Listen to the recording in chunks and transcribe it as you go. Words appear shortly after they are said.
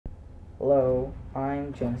Hello,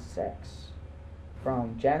 I'm GenisisX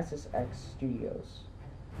from GenisisXStudios.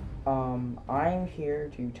 I'm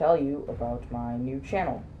here to tell you about my new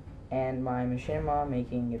channel and my machinima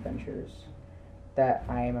making adventures that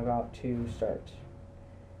I am about to start.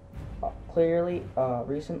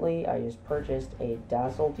 Recently I just purchased a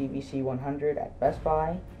Dazzle DVC 100 at Best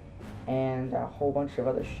Buy and a whole bunch of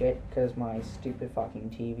other shit because my stupid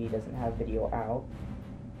fucking TV doesn't have video out.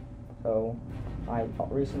 So I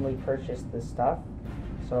recently purchased this stuff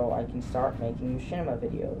so I can start making machinima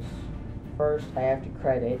videos. First, I have to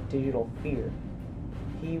credit Digital Fear.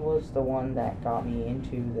 He was the one that got me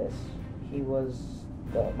into this. He was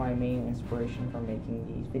my main inspiration for making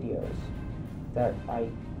these videos that I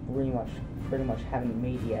pretty much haven't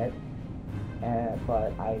made yet,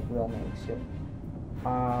 but I will make soon.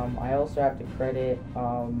 I also have to credit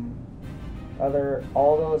all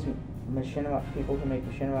those machinima people who make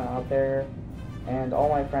machinima out there, and all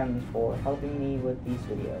my friends for helping me with these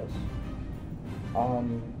videos.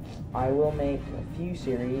 I will make a few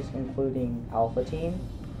series, including Alpha Team,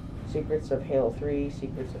 Secrets of Halo 3,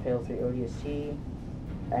 Secrets of Halo 3 ODST,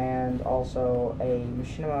 and also a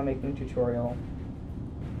machinima making tutorial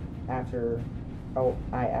after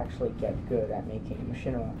I actually get good at making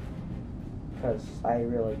machinima, because I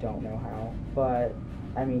really don't know how, but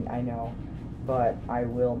I know, but I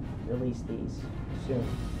will release these soon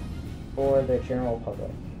for the general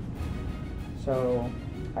public. So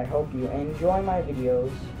I hope you enjoy my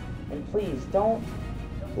videos, and please don't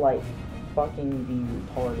fucking be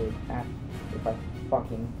retarded if I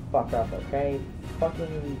fucking fuck up, okay?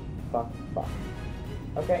 Fucking fuck.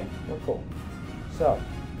 Okay, we're cool. So,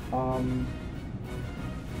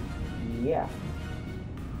 yeah.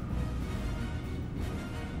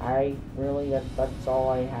 That's all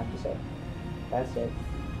I have to say. That's it.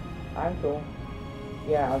 I'm cool.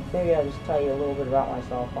 Yeah, maybe I'll just tell you a little bit about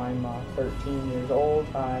myself. I'm 13 years old.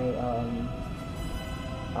 I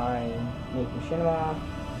make machinima,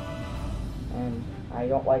 and I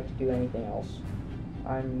don't like to do anything else.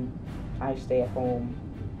 I stay at home.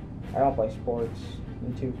 I don't play sports.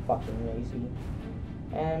 I'm too fucking lazy.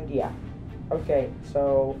 And yeah. Okay,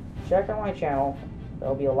 so check out my channel.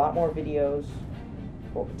 There'll be a lot more videos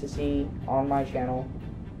to see on my channel.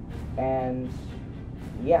 And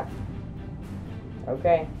yeah.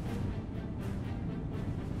 Okay.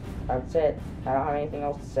 That's it. I don't have anything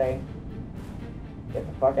else to say. Get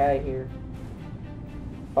the fuck out of here.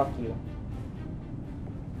 Fuck you.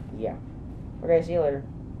 Yeah. Okay, see you later.